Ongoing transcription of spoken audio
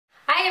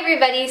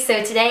everybody,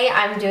 so today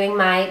I'm doing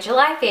my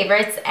July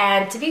favorites,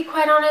 and to be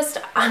quite honest,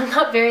 I'm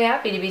not very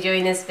happy to be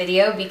doing this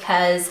video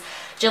because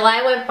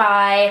July went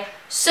by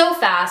so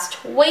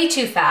fast, way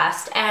too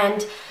fast,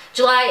 and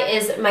July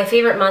is my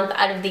favorite month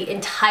out of the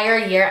entire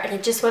year, and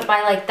it just went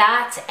by like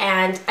that.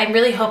 And I'm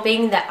really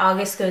hoping that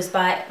August goes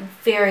by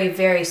very,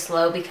 very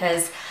slow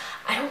because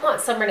I don't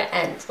want summer to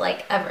end,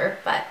 like, ever.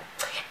 But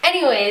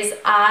anyways,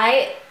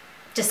 I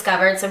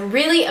discovered some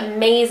really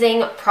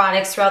amazing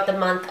products throughout the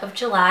month of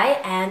July,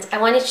 and I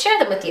wanted to share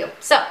them with you.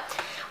 So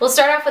we'll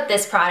start off with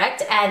this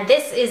product, and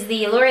this is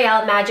the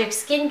L'Oreal Magic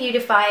Skin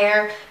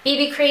Beautifier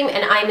BB Cream,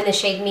 and I'm in the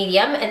shade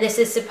medium, and this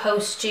is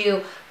supposed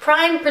to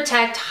prime,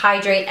 protect,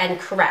 hydrate, and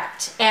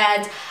correct.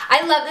 And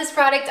I love this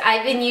product.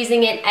 I've been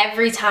using it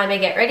every time I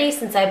get ready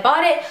since I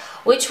bought it,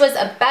 which was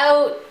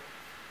about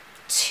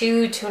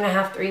two and a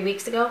half, 3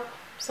 weeks ago,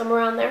 somewhere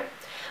around there.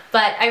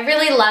 But I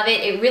really love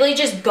it. It really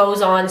just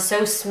goes on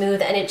so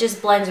smooth, and it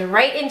just blends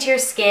right into your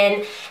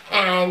skin,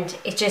 and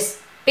it just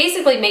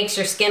basically makes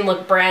your skin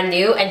look brand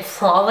new and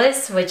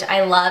flawless, which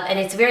I love. And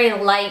it's very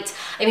light.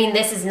 I mean,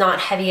 this is not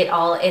heavy at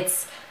all.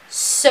 It's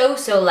so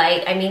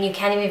light. I mean, you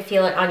can't even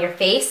feel it on your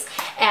face,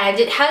 and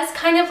it has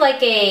kind of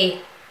like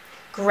a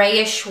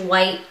grayish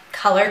white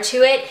color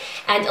to it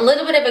and a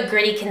little bit of a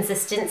gritty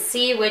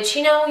consistency, which,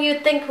 you know,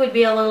 you'd think would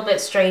be a little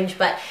bit strange,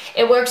 but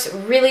it works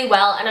really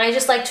well. And I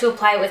just like to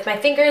apply it with my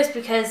fingers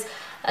because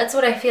that's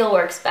what I feel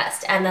works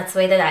best, and that's the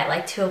way that I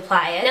like to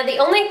apply it. Now, the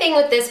only thing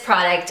with this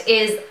product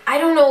is I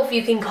don't know if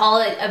you can call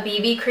it a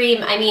BB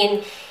cream. I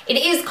mean, it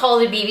is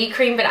called a BB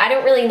cream, but I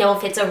don't really know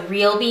if it's a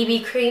real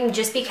BB cream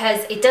just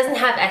because it doesn't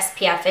have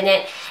SPF in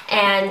it,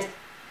 and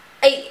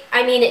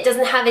I mean, it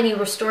doesn't have any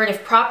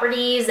restorative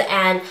properties,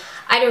 and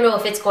I don't know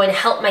if it's going to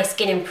help my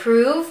skin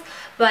improve,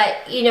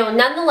 but, you know,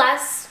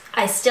 nonetheless,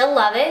 I still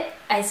love it.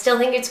 I still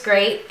think it's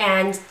great,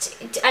 and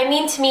I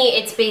mean, to me,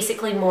 it's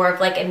basically more of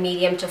like a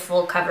medium to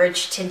full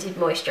coverage tinted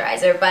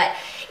moisturizer, but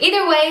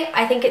either way,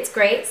 I think it's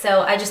great,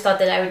 so I just thought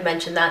that I would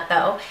mention that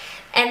though.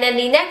 And then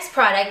the next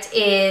product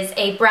is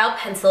a brow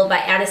pencil by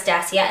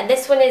Anastasia, and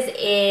this one is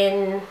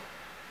in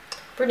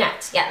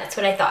Brunette. Yeah, that's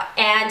what I thought.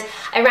 And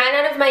I ran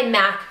out of my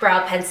MAC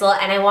brow pencil,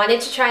 and I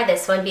wanted to try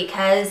this one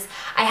because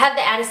I have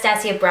the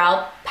Anastasia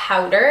brow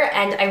powder,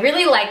 and I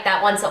really like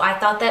that one, so I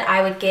thought that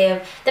I would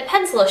give the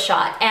pencil a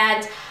shot.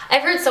 And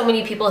I've heard so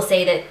many people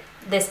say that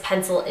this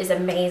pencil is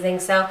amazing,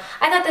 so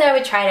I thought that I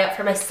would try it out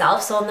for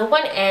myself. So on the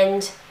one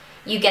end,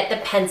 you get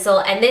the pencil,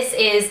 and this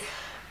is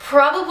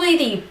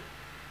probably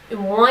the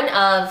one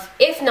of,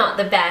 if not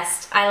the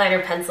best,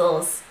 eyeliner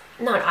pencils,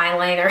 not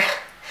eyeliner,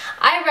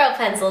 eyebrow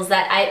pencils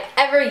that I've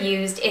ever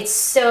used. It's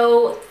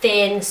so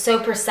thin,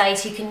 so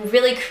precise. You can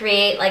really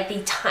create like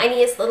the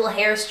tiniest little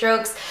hair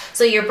strokes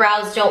so your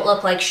brows don't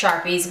look like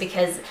Sharpies,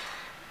 because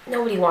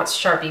nobody wants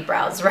Sharpie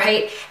brows,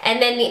 right?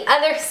 And then the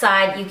other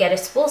side, you get a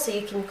spool so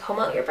you can comb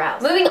out your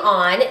brows. Moving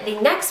on, the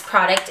next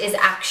product is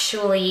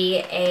actually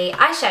a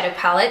eyeshadow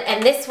palette,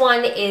 and this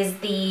one is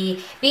the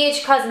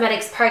BH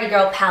Cosmetics Party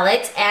Girl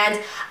palette, and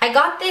I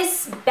got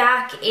this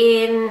back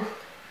in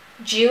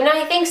June,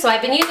 I think, so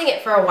I've been using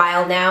it for a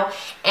while now,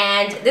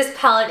 and this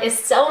palette is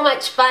so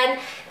much fun.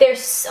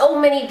 There's so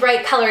many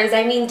bright colors.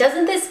 I mean,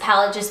 doesn't this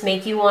palette just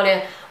make you want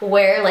to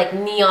wear like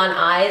neon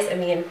eyes? I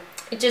mean,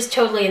 it just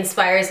totally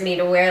inspires me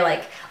to wear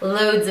like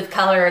loads of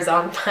colors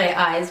on my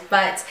eyes,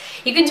 but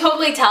you can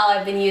totally tell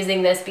I've been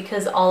using this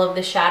because all of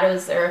the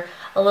shadows are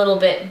a little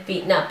bit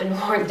beaten up and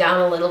worn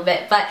down a little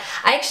bit. But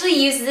I actually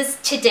used this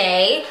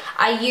today.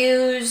 I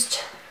used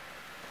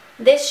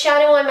this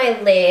shadow on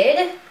my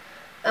lid,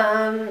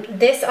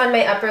 this on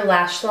my upper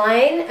lash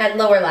line and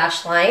lower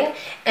lash line,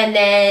 and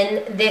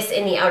then this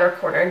in the outer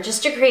corner,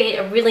 just to create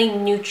a really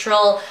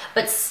neutral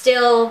but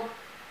still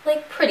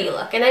like pretty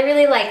look. And I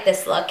really like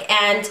this look,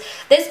 and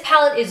this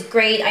palette is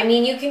great. I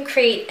mean, you can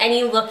create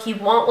any look you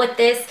want with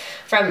this,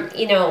 from,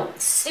 you know,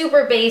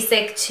 super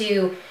basic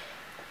to,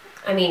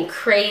 I mean,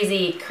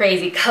 crazy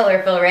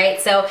colorful,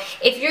 right? So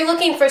if you're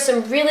looking for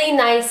some really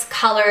nice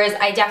colors,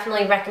 I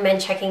definitely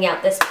recommend checking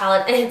out this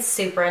palette, and it's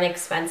super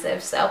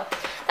inexpensive, so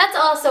that's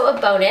also a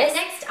bonus. The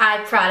next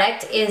eye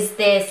product is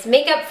this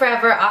Makeup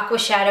Forever Aqua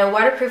Shadow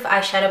Waterproof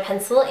Eyeshadow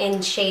Pencil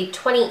in shade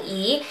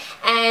 20E,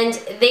 and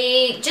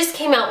they just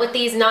came out with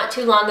these not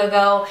too long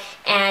ago,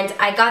 and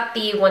I got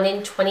the one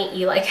in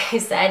 20E, like I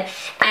said,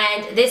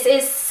 and this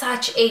is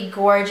such a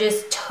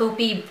gorgeous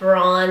taupey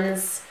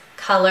bronze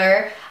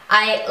color.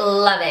 I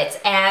love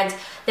it, and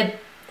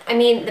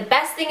the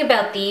best thing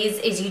about these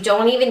is you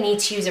don't even need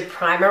to use a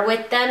primer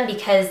with them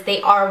because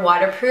they are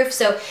waterproof,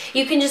 so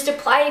you can just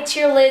apply it to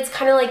your lids,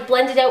 kind of like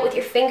blend it out with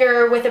your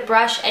finger or with a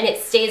brush, and it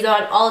stays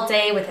on all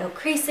day without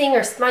creasing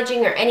or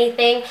smudging or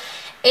anything.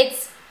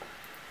 It's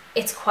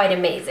quite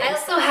amazing. I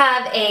also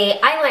have a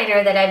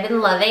eyeliner that I've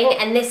been loving,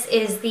 and this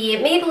is the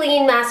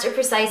Maybelline Master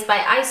Precise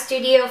by Eye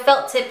Studio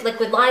Felt Tip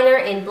Liquid Liner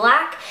in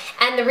black,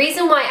 and the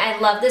reason why I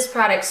love this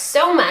product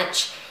so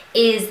much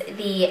is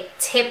the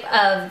tip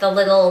of the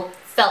little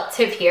felt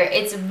tip here.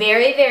 It's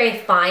very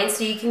fine,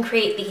 so you can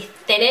create the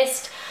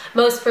thinnest,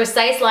 most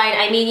precise line.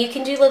 I mean, you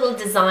can do little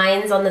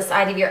designs on the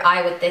side of your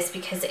eye with this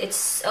because it's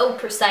so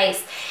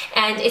precise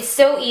and it's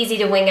so easy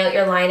to wing out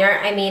your liner.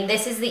 I mean,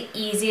 this is the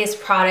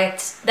easiest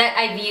product that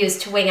I've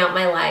used to wing out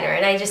my liner,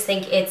 and I just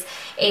think it's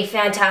a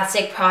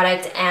fantastic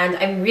product, and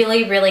I'm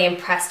really, really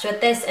impressed with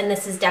this, and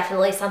this is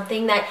definitely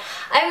something that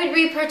I would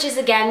repurchase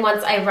again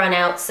once I run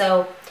out.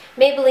 So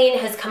Maybelline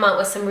has come out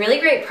with some really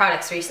great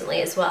products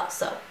recently as well,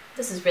 so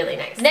this is really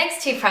nice.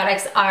 Next two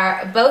products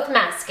are both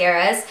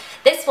mascaras.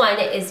 This one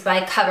is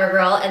by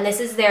CoverGirl, and this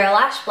is their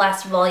Lash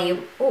Blast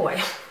Volume. Oh, I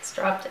almost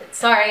dropped it.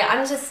 Sorry,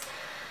 I'm just...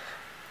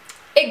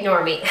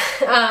 ignore me.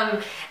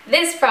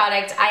 This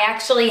product I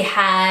actually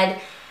had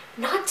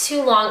not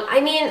too long. I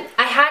mean,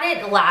 I had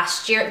it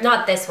last year,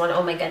 not this one,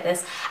 oh my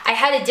goodness. I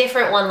had a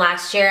different one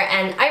last year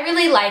and I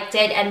really liked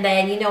it, and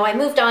then, you know, I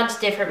moved on to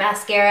different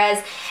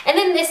mascaras, and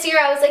then this year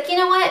I was like, you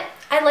know what,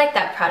 I like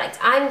that product.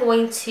 I'm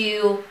going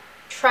to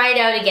try it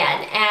out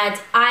again, and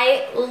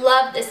I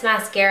love this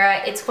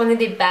mascara. It's one of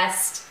the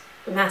best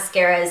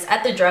mascaras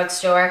at the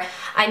drugstore.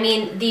 I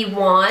mean, the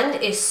wand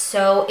is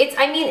so,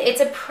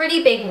 it's a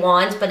pretty big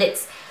wand, but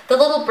the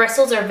little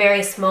bristles are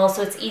very small,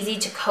 so it's easy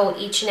to coat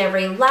each and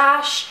every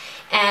lash.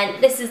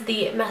 And this is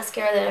the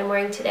mascara that I'm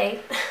wearing today.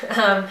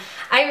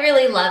 I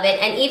really love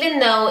it, and even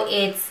though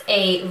it's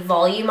a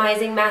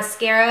volumizing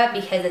mascara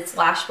because it's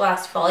Lash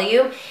Blast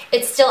Volume,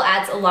 it still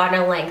adds a lot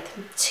of length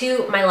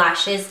to my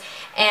lashes,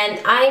 and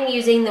I'm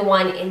using the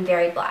one in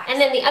Very Black. And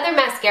then the other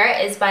mascara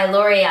is by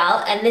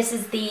L'Oreal, and this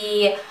is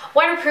the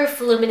Waterproof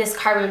Voluminous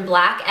Carbon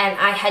Black, and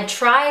I had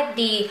tried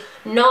the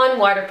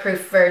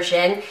non-waterproof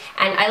version,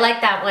 and I like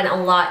that one a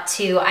lot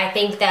too. I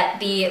think that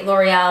the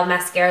L'Oreal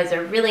mascaras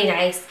are really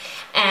nice,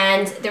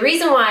 and the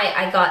reason why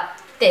I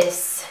got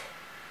this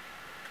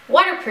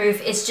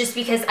waterproof is just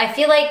because I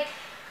feel like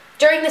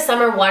during the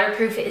summer,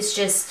 waterproof is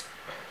just,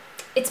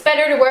 it's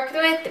better to work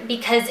with,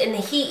 because in the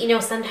heat, you know,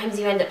 sometimes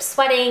you end up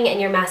sweating and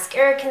your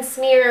mascara can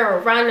smear or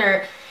run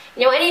or,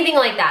 you know, anything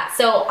like that.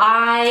 So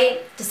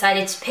I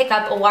decided to pick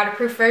up a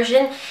waterproof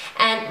version,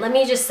 and let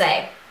me just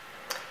say,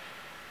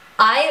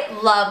 I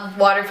love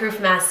waterproof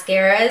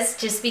mascaras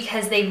just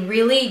because they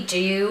really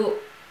do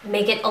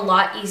make it a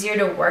lot easier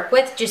to work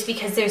with, just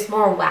because there's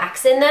more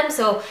wax in them,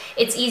 so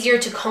it's easier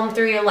to comb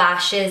through your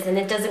lashes and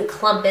it doesn't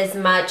clump as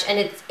much, and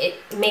it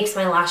makes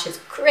my lashes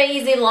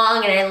crazy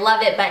long, and I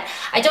love it. But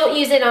I don't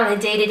use it on a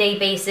day-to-day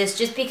basis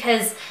just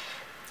because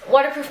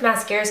waterproof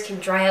mascaras can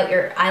dry out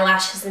your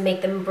eyelashes and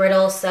make them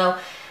brittle, so,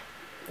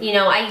 you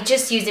know, I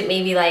just use it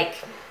maybe like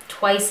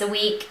twice a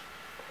week,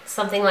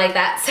 something like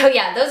that. So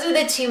yeah, those are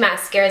the two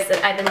mascaras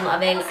that I've been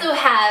loving. I also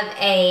have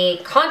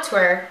a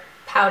contour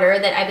powder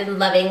that I've been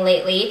loving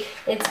lately.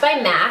 It's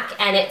by MAC,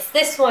 and it's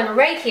this one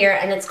right here,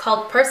 and it's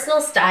called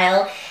Personal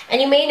Style.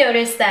 And you may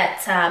notice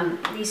that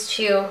these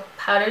two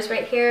powders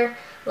right here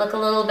look a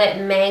little bit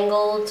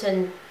mangled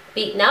and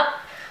beaten up.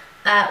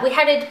 We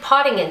had a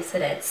potting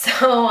incident,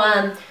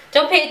 so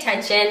don't pay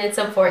attention. It's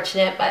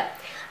unfortunate, but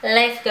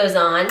life goes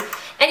on.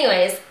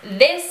 Anyways,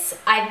 this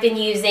I've been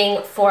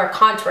using for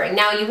contouring.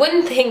 Now, you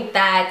wouldn't think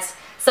that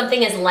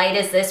something as light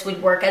as this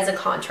would work as a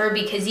contour,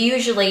 because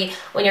usually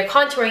when you're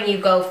contouring you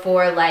go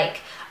for like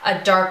a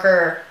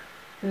darker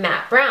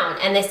matte brown,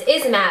 and this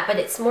is matte, but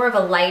it's more of a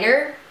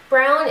lighter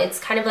brown. It's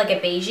kind of like a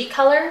beigey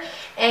color,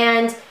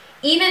 and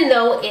even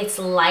though it's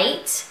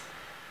light,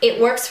 it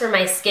works for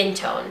my skin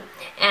tone.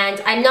 And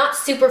I'm not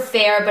super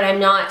fair, but I'm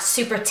not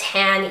super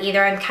tan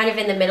either. I'm kind of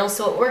in the middle,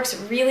 so it works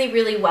really,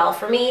 really well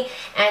for me.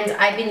 And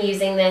I've been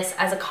using this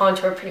as a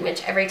contour pretty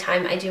much every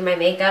time I do my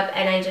makeup,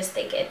 and I just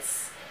think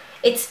it's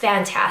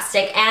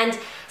fantastic. And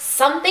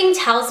something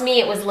tells me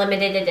it was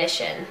limited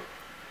edition.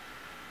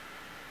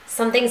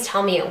 Some things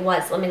tell me it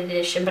was limited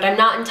edition, but I'm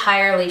not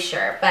entirely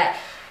sure, but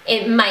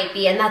it might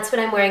be, and that's what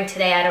I'm wearing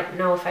today. I don't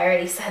know if I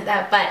already said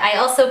that, but I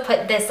also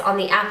put this on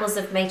the apples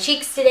of my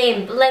cheeks today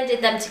and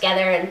blended them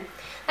together, and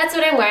that's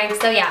what I'm wearing.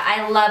 So yeah,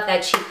 I love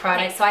that cheek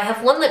product. So I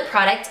have one lip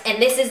product,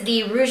 and this is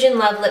the Rouge in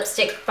Love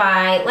lipstick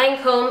by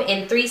Lancôme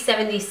in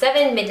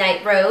 377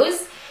 Midnight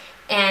Rose.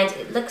 And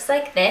it looks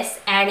like this,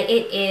 and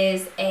it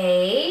is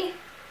a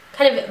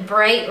kind of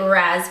bright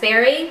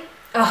raspberry.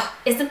 Oh,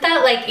 isn't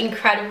that like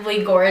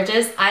incredibly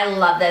gorgeous? I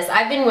love this.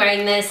 I've been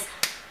wearing this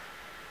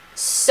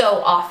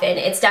so often.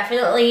 It's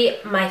definitely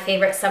my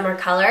favorite summer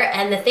color,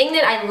 and the thing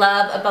that I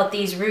love about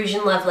these Rouge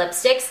in Love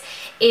lipsticks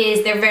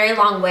is they're very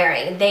long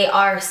wearing. They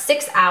are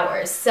 6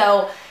 hours,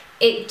 so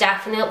it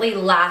definitely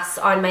lasts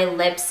on my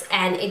lips,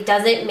 and it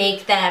doesn't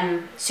make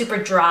them super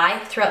dry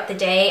throughout the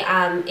day.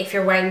 If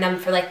you're wearing them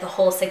for like the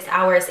whole 6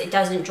 hours, it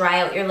doesn't dry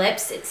out your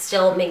lips. It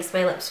still makes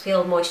my lips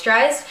feel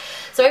moisturized.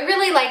 So I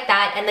really like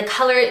that, and the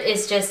color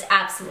is just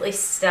absolutely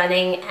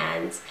stunning,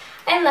 and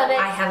I love it.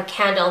 I have a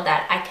candle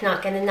that I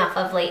cannot get enough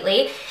of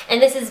lately,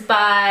 and this is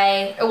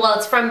by, well,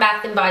 it's from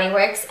Bath & Body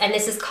Works, and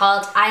this is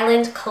called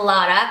Island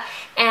Colada.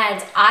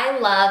 And I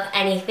love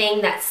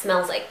anything that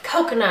smells like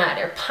coconut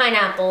or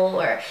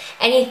pineapple or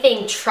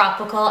anything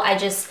tropical.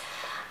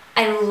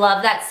 I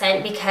love that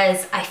scent,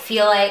 because I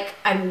feel like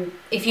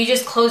if you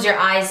just close your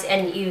eyes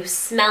and you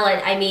smell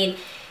it, I mean,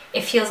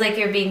 it feels like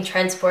you're being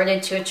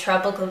transported to a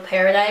tropical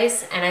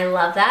paradise, and I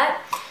love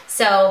that.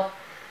 So,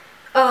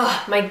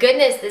 oh my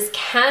goodness, this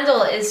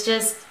candle is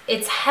just,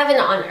 it's heaven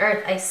on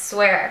earth, I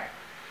swear.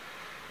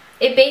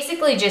 It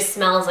basically just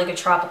smells like a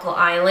tropical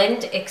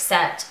island,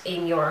 except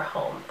in your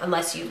home,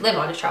 unless you live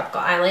on a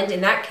tropical island.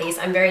 In that case,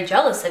 I'm very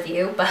jealous of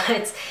you,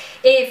 but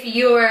if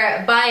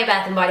you're by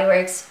Bath & Body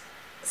Works,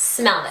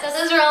 smell this. So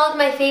those are all of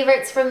my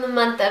favorites from the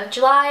month of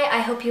July. I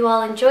hope you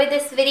all enjoyed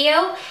this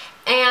video,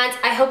 and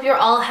I hope you're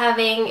all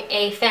having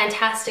a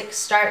fantastic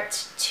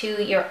start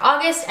to your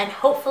August, and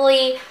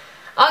hopefully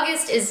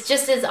August is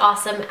just as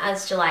awesome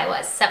as July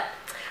was. So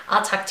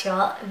I'll talk to you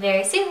all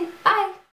very soon. Bye!